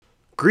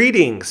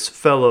Greetings,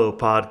 fellow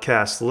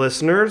podcast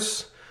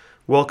listeners.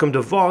 Welcome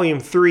to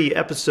Volume 3,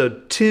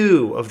 Episode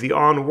 2 of the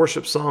On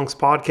Worship Songs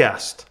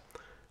podcast.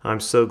 I'm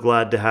so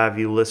glad to have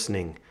you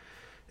listening.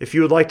 If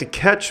you would like to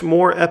catch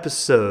more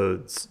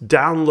episodes,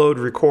 download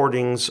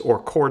recordings or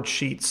chord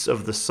sheets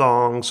of the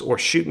songs, or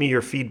shoot me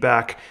your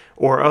feedback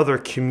or other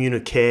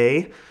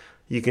communique,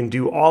 you can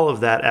do all of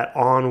that at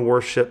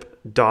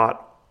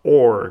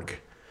onworship.org.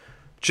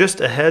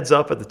 Just a heads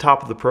up at the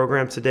top of the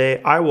program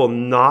today, I will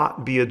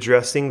not be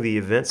addressing the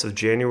events of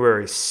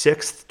January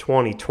 6th,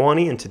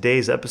 2020 in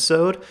today's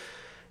episode.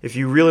 If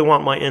you really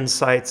want my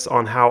insights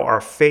on how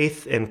our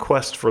faith and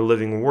quest for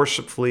living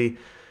worshipfully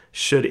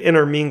should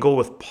intermingle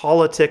with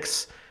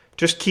politics,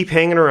 just keep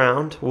hanging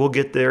around. We'll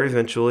get there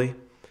eventually.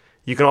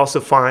 You can also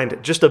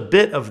find just a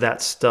bit of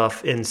that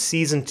stuff in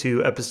Season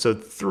 2,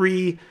 Episode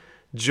 3,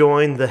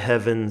 Join the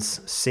Heavens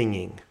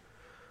Singing.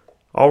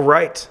 All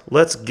right,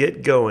 let's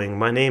get going.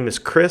 My name is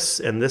Chris,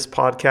 and this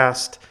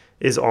podcast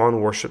is On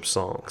Worship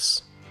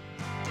Songs.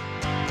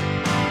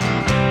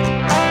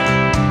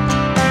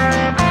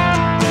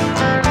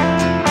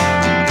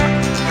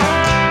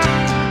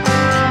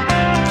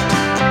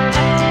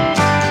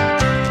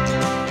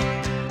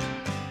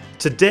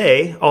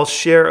 Today, I'll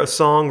share a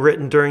song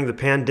written during the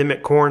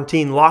pandemic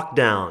quarantine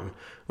lockdown,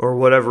 or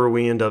whatever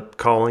we end up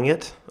calling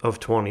it, of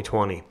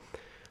 2020.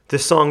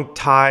 This song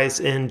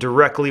ties in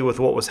directly with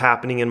what was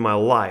happening in my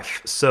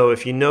life. So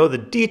if you know the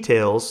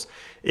details,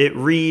 it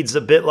reads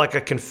a bit like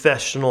a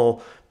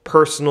confessional,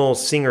 personal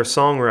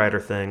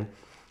singer-songwriter thing.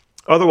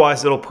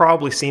 Otherwise, it'll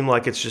probably seem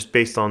like it's just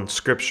based on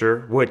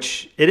scripture,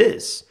 which it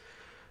is.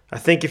 I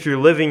think if you're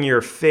living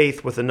your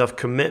faith with enough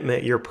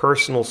commitment, your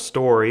personal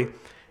story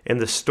and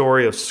the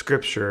story of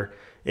scripture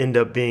end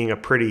up being a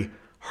pretty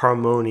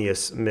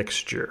harmonious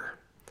mixture.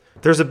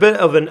 There's a bit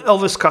of an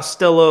Elvis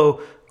Costello,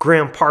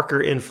 Graham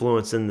Parker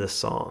influence in this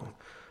song.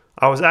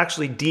 I was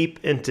actually deep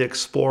into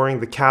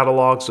exploring the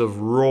catalogs of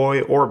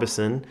Roy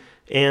Orbison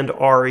and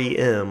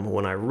REM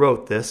when I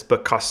wrote this,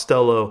 but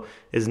Costello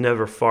is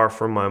never far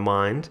from my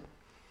mind.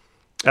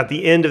 At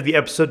the end of the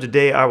episode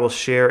today, I will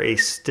share a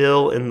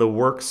still in the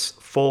works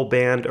full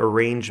band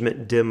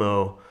arrangement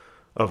demo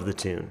of the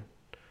tune.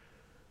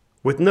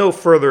 With no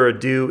further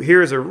ado,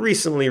 here's a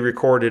recently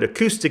recorded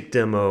acoustic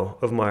demo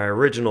of my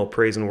original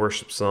praise and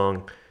worship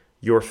song,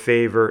 Your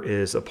Favor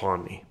is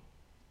Upon Me.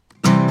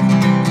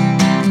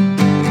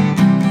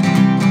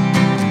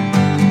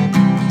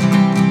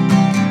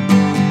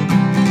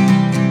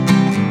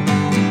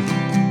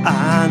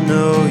 I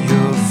know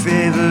your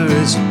favor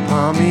is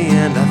upon me,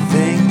 and I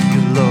thank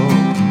you, Lord.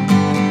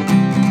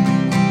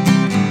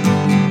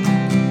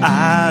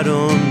 I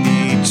don't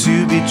need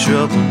to be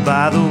troubled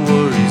by the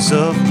worries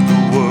of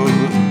the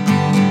world.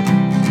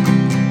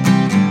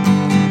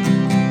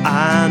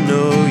 I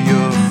know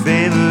your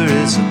favor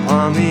is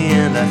upon me,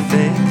 and I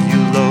thank you,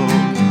 Lord.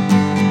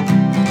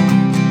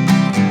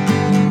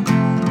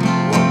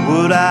 What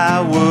would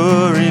I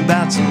worry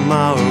about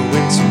tomorrow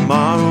when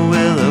tomorrow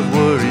will have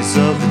worries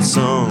of its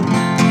own?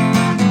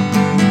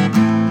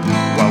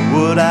 Why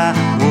would I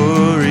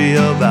worry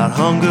about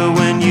hunger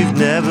when you've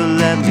never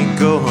let me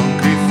go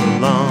hungry for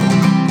long?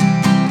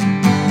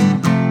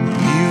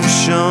 You've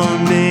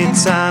shown me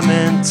time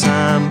and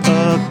time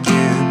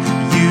again,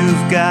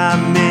 you've got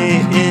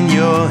me in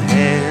your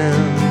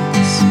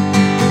hands.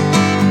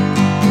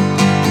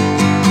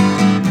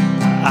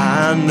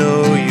 I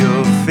know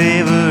your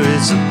favor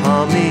is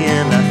upon me,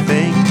 and I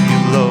thank you,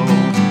 Lord.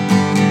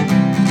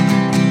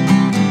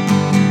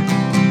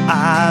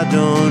 I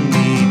don't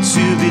need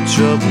to be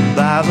troubled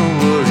by the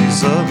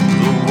worries of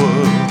the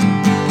world.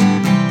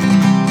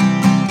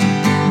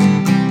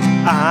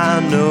 I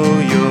know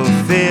your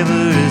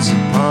favor is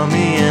upon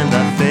me, and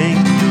I thank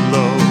you,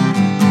 Lord.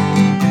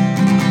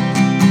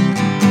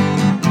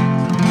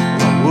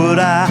 Would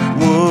I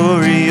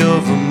worry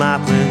over my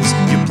plans?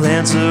 Your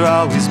plans are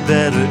always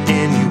better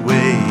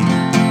anyway.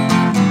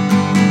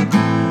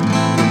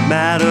 No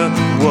matter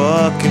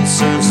what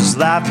concerns this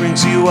life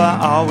brings, you are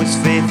always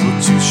faithful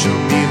to show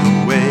me the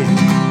way.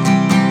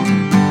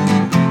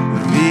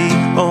 The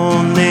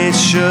only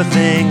sure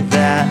thing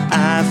that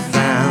I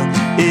found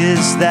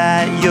is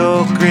that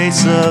your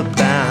grace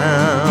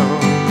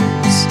abounds.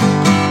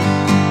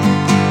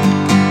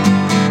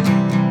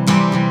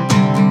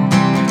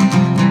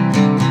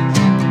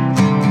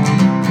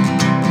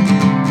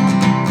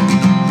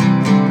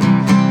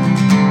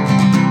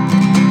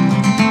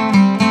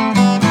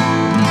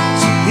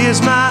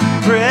 Here's my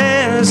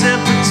prayers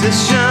and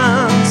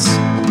petitions,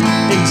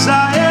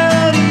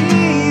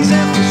 anxieties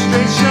and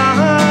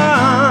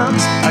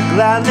frustrations. I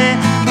gladly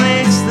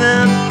place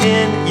them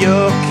in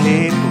your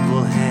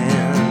capable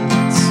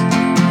hands.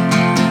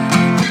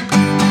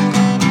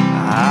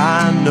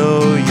 I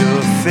know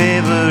your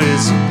favor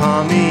is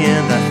upon me,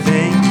 and I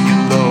thank you,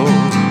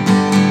 Lord.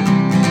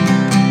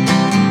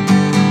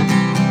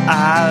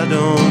 I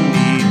don't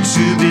need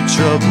to be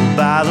troubled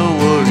by the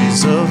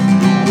worries of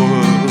the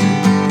world.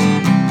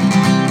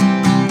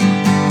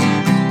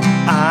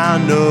 I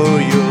know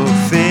your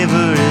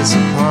favor is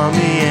upon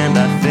me, and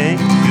I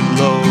thank you,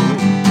 Lord.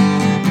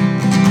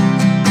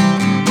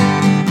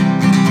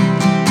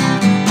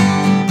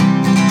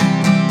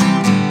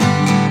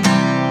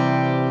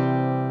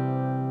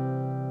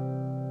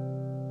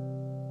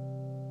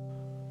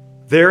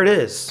 There it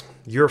is.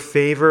 Your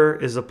favor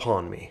is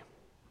upon me.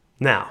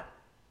 Now,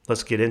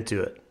 let's get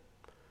into it.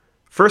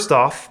 First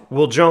off,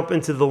 we'll jump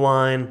into the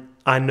line,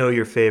 I know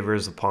your favor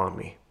is upon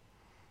me.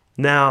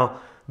 Now,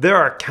 there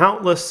are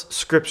countless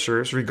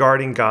scriptures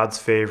regarding God's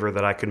favor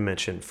that I could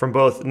mention from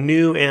both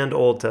New and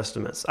Old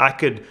Testaments. I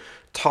could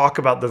talk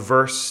about the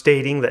verse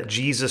stating that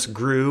Jesus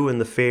grew in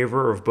the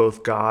favor of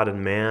both God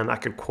and man. I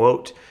could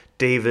quote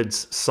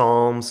David's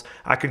Psalms.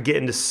 I could get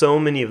into so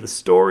many of the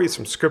stories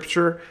from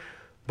Scripture.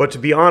 But to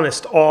be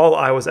honest, all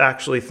I was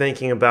actually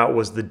thinking about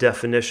was the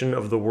definition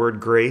of the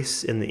word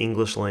grace in the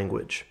English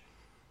language.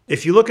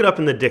 If you look it up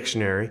in the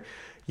dictionary,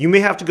 you may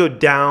have to go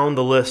down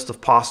the list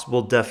of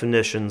possible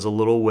definitions a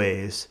little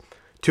ways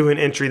to an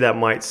entry that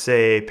might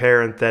say,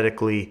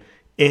 parenthetically,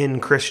 in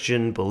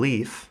Christian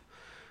belief.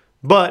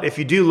 But if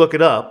you do look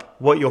it up,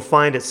 what you'll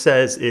find it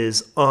says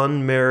is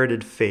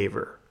unmerited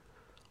favor.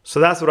 So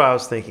that's what I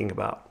was thinking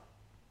about.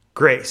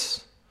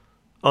 Grace,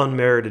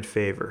 unmerited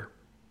favor.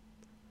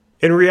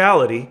 In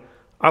reality,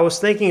 I was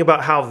thinking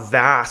about how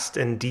vast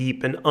and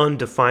deep and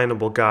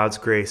undefinable God's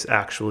grace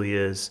actually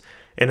is,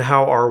 and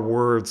how our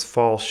words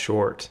fall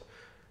short.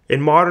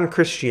 In modern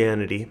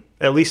Christianity,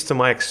 at least to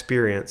my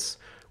experience,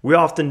 we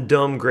often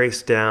dumb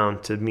grace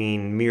down to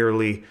mean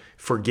merely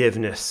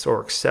forgiveness or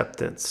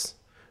acceptance.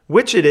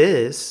 Which it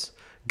is.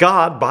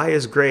 God, by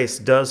His grace,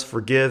 does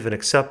forgive and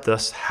accept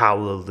us.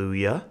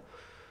 Hallelujah.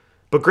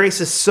 But grace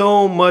is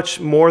so much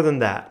more than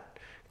that.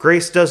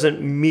 Grace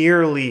doesn't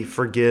merely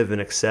forgive and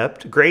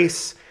accept.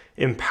 Grace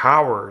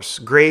empowers.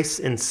 Grace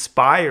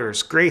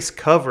inspires. Grace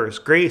covers.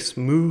 Grace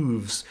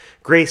moves.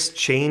 Grace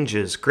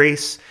changes.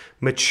 Grace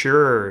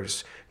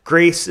matures.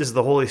 Grace is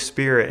the Holy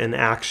Spirit in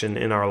action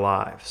in our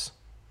lives.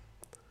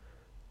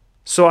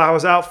 So I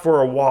was out for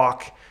a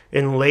walk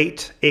in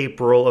late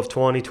April of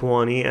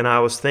 2020, and I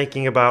was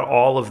thinking about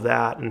all of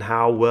that and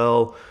how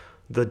well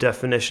the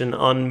definition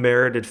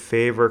unmerited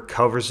favor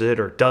covers it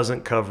or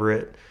doesn't cover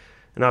it.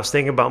 And I was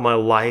thinking about my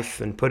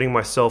life and putting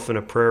myself in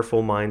a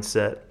prayerful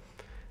mindset.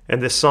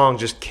 And this song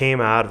just came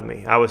out of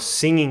me. I was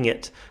singing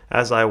it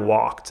as I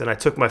walked, and I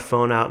took my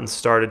phone out and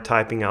started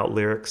typing out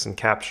lyrics and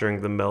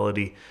capturing the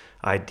melody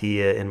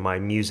idea in my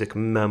music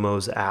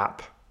memos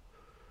app.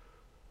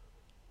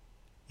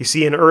 You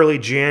see, in early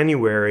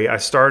January, I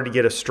started to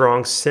get a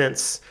strong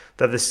sense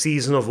that the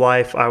season of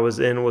life I was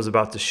in was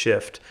about to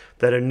shift,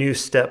 that a new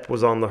step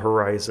was on the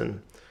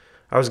horizon.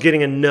 I was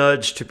getting a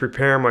nudge to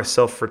prepare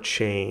myself for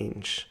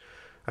change.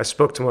 I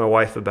spoke to my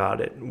wife about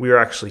it. We were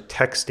actually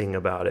texting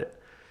about it,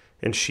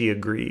 and she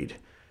agreed.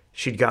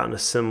 She'd gotten a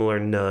similar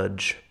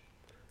nudge.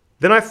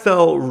 Then I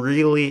felt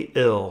really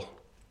ill.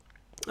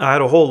 I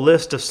had a whole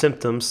list of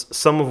symptoms,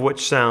 some of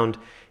which sound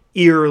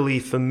eerily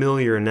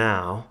familiar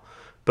now,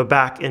 but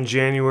back in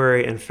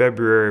January and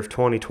February of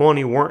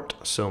 2020 weren't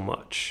so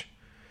much.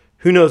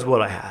 Who knows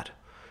what I had?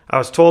 I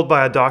was told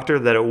by a doctor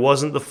that it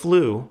wasn't the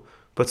flu,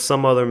 but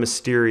some other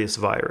mysterious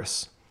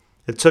virus.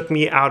 It took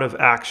me out of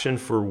action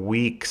for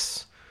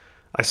weeks.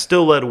 I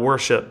still led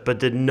worship, but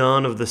did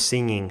none of the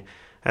singing,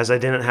 as I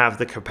didn't have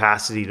the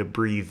capacity to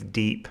breathe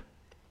deep.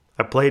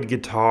 I played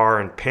guitar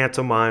and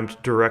pantomimed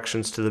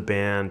directions to the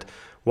band,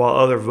 while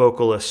other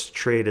vocalists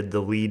traded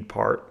the lead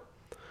part.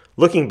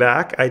 Looking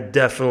back, I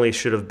definitely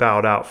should have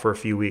bowed out for a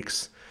few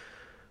weeks,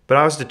 but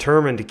I was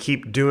determined to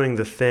keep doing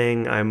the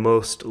thing I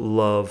most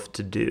love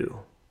to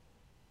do.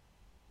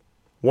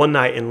 One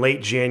night in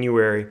late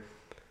January,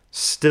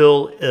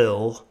 still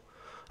ill,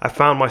 I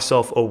found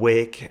myself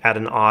awake at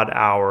an odd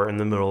hour in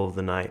the middle of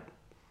the night.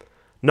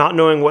 Not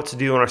knowing what to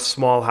do in our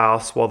small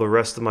house while the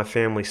rest of my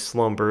family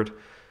slumbered,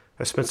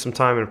 I spent some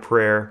time in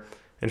prayer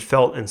and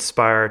felt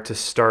inspired to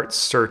start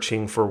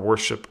searching for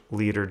worship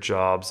leader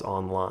jobs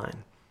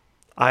online.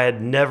 I had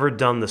never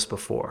done this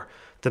before.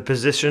 The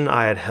position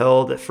I had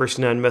held at First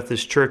United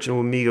Methodist Church in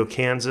Wamego,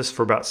 Kansas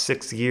for about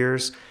 6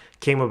 years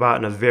came about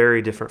in a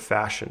very different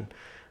fashion.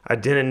 I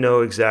didn't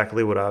know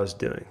exactly what I was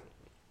doing.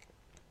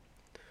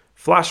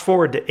 Flash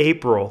forward to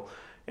April,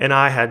 and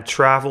I had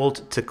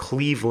traveled to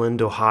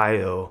Cleveland,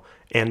 Ohio,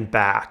 and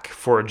back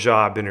for a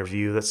job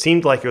interview that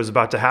seemed like it was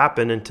about to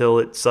happen until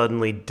it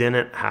suddenly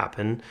didn't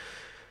happen.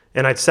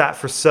 And I'd sat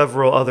for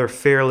several other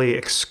fairly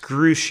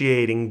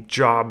excruciating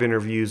job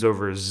interviews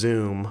over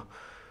Zoom,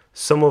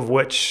 some of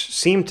which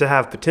seemed to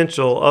have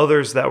potential,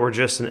 others that were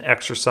just an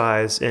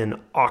exercise in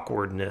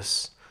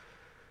awkwardness.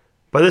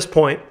 By this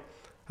point,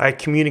 I had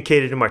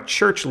communicated to my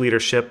church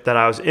leadership that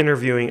I was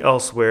interviewing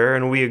elsewhere,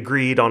 and we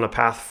agreed on a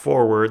path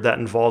forward that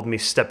involved me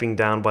stepping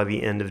down by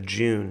the end of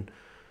June,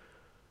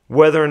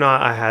 whether or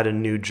not I had a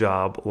new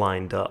job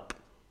lined up.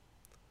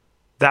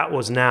 That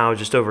was now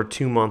just over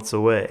 2 months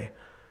away.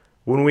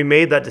 When we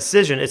made that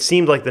decision, it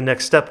seemed like the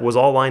next step was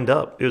all lined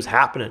up. It was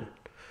happening.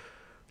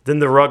 Then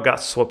the rug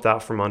got swept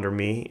out from under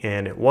me,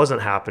 and it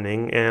wasn't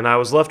happening, and I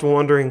was left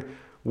wondering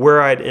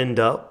where I'd end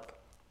up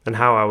and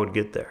how I would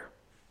get there.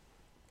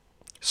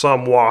 So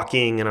I'm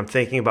walking, and I'm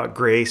thinking about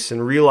grace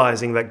and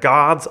realizing that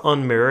God's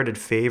unmerited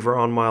favor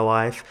on my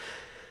life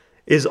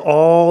is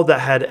all that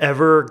had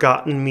ever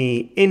gotten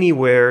me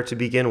anywhere to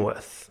begin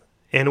with.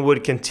 and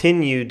would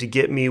continue to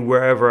get me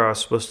wherever I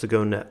was supposed to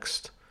go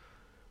next.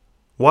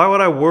 Why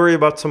would I worry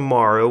about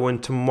tomorrow when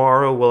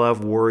tomorrow will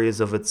have worries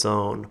of its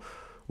own?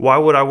 Why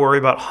would I worry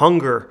about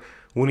hunger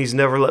when he's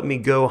never let me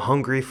go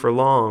hungry for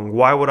long?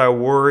 Why would I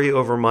worry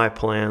over my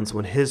plans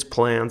when his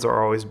plans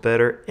are always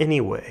better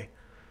anyway?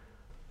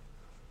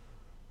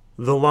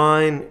 The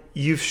line,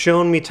 "You've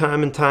shown me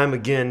time and time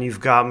again,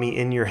 you've got me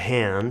in your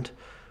hand,"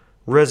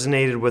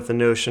 resonated with the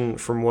notion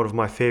from one of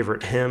my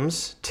favorite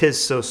hymns,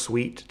 "'Tis So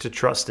Sweet to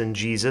Trust in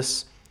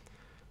Jesus,"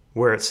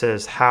 where it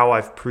says, "How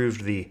I've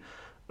proved thee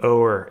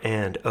o'er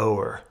and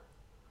o'er."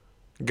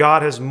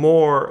 God has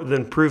more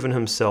than proven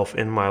himself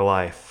in my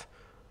life,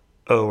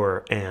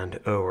 o'er and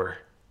o'er.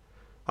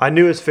 I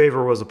knew his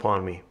favor was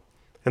upon me,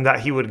 and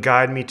that he would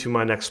guide me to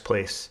my next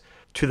place,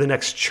 to the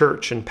next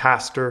church and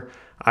pastor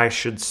I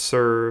should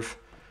serve,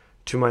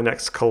 to my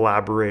next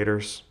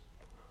collaborators.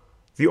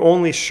 The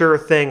only sure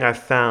thing I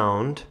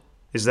found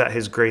is that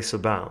his grace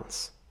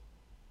abounds,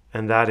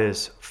 and that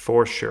is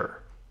for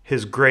sure.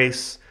 His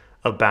grace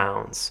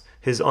abounds.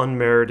 His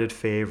unmerited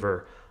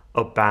favor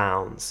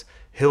abounds.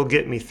 He'll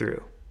get me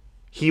through.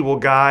 He will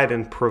guide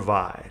and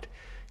provide.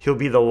 He'll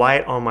be the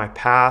light on my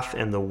path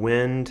and the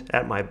wind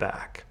at my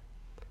back.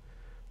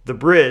 The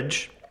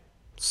bridge,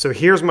 so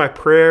here's my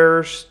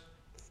prayers.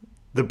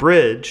 The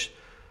bridge,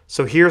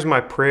 so here's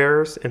my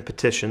prayers and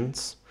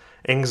petitions,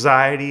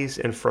 anxieties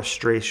and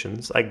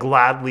frustrations. I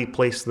gladly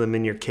place them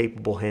in your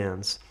capable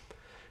hands,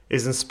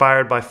 is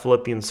inspired by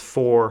Philippians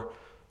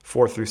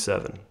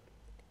 4:4-7.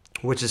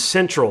 Which is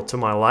central to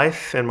my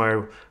life and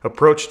my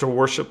approach to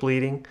worship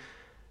leading.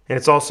 And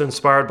it's also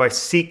inspired by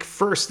 "Seek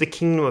first the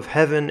kingdom of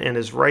heaven and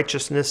his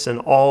righteousness, and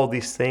all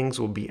these things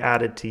will be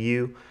added to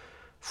you,"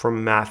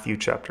 from Matthew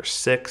chapter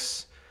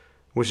 6,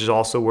 which is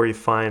also where you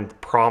find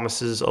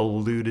promises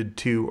alluded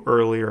to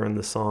earlier in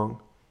the song.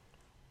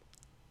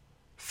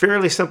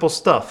 Fairly simple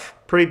stuff,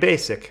 pretty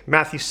basic.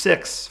 Matthew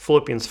 6,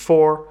 Philippians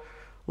 4,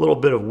 a little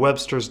bit of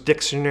Webster's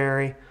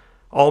dictionary,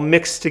 all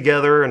mixed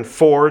together and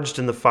forged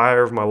in the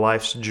fire of my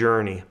life's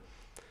journey.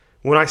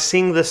 When I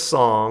sing this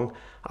song,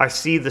 I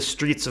see the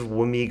streets of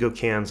Wamego,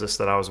 Kansas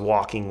that I was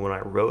walking when I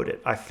wrote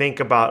it. I think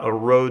about a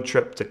road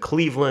trip to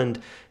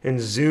Cleveland and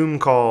Zoom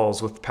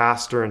calls with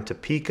Pastor in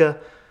Topeka.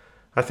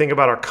 I think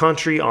about our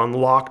country on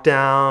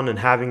lockdown and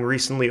having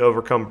recently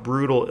overcome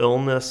brutal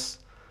illness.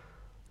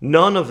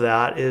 None of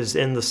that is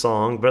in the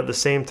song, but at the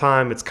same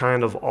time, it's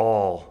kind of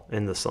all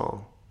in the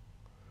song.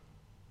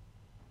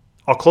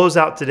 I'll close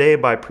out today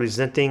by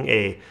presenting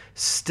a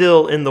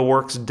still in the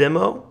works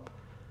demo.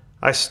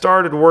 I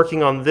started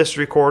working on this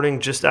recording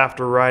just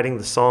after writing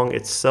the song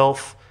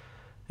itself,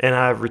 and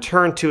I've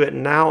returned to it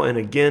now and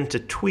again to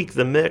tweak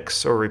the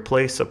mix or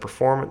replace a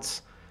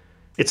performance.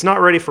 It's not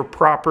ready for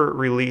proper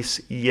release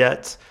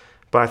yet,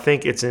 but I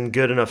think it's in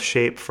good enough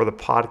shape for the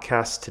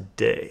podcast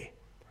today.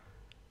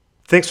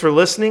 Thanks for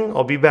listening.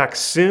 I'll be back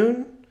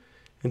soon.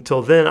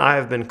 Until then, I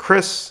have been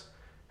Chris,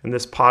 and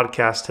this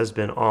podcast has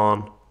been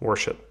On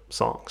Worship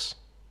Songs.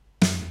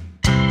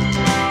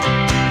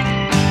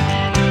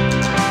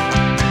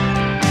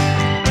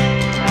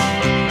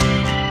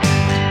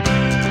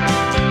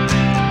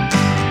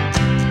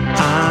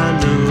 I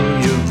know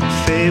your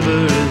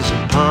favor is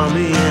upon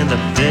me, and I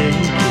thank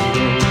you,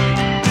 Lord.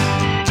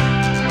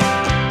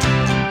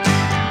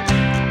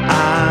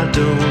 I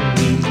don't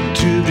need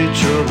to be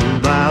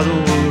troubled by the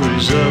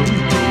worries of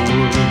the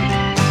world.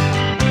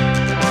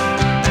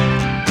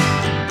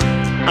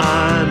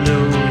 I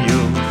know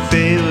your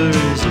favor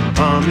is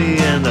upon me,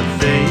 and I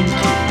thank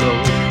you,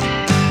 Lord.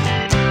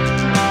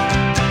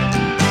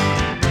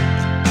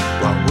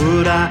 Why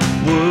would I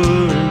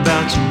worry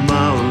about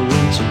tomorrow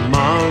when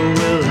tomorrow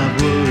will have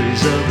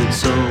worries of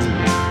its own?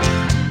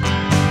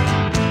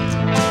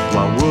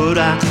 Why would I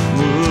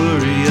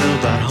worry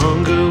about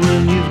hunger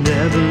when you've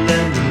never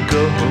let me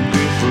go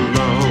hungry for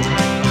long?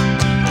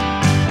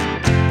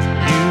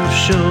 You've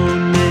shown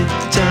me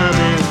time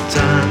and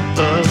time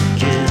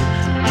again,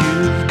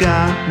 you've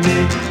got me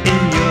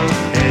in your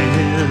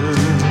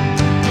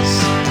hands.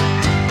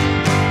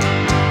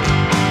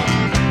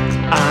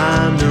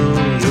 I know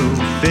your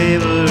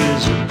favor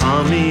is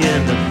upon me,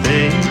 and I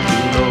thank you,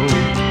 Lord.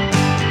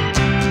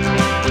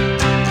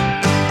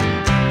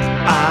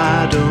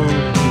 I don't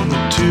need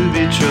to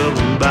be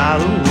troubled by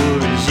the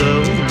worries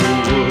of the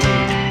world.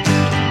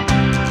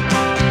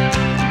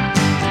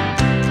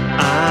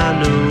 I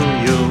know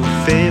your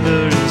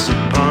favor is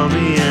upon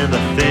me, and I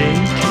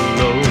thank you,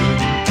 Lord.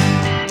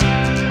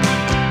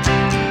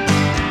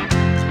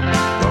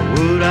 Why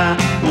would I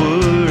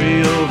worry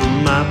over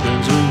my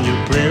plans when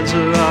your plans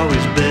are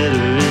always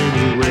better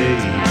anyway?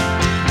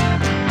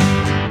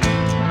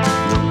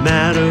 No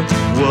matter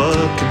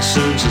what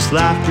concerns this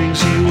life brings,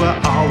 you are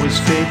always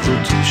faithful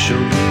to show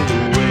me the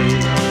way.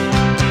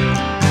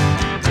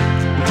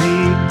 The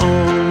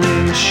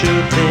only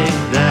sure thing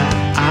that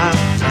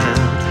I've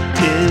found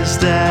is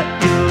that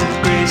your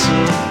grace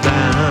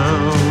abounds.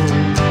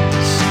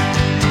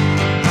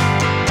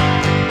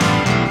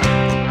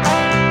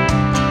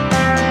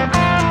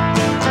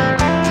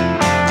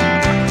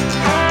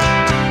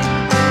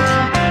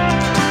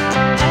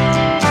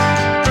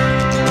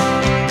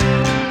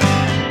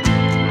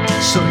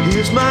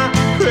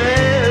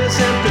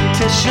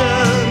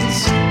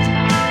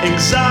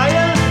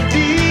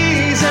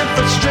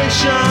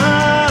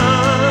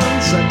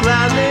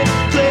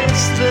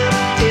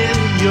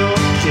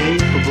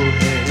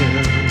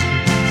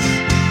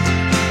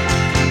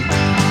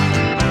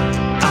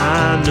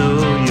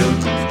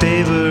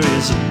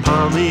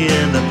 on me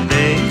and I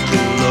thank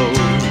you,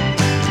 Lord.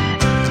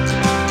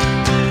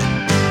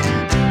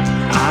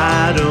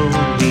 I don't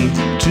need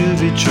to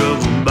be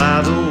troubled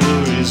by the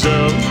worries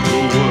of the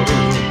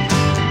world.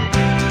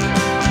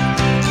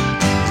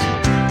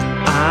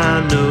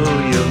 I know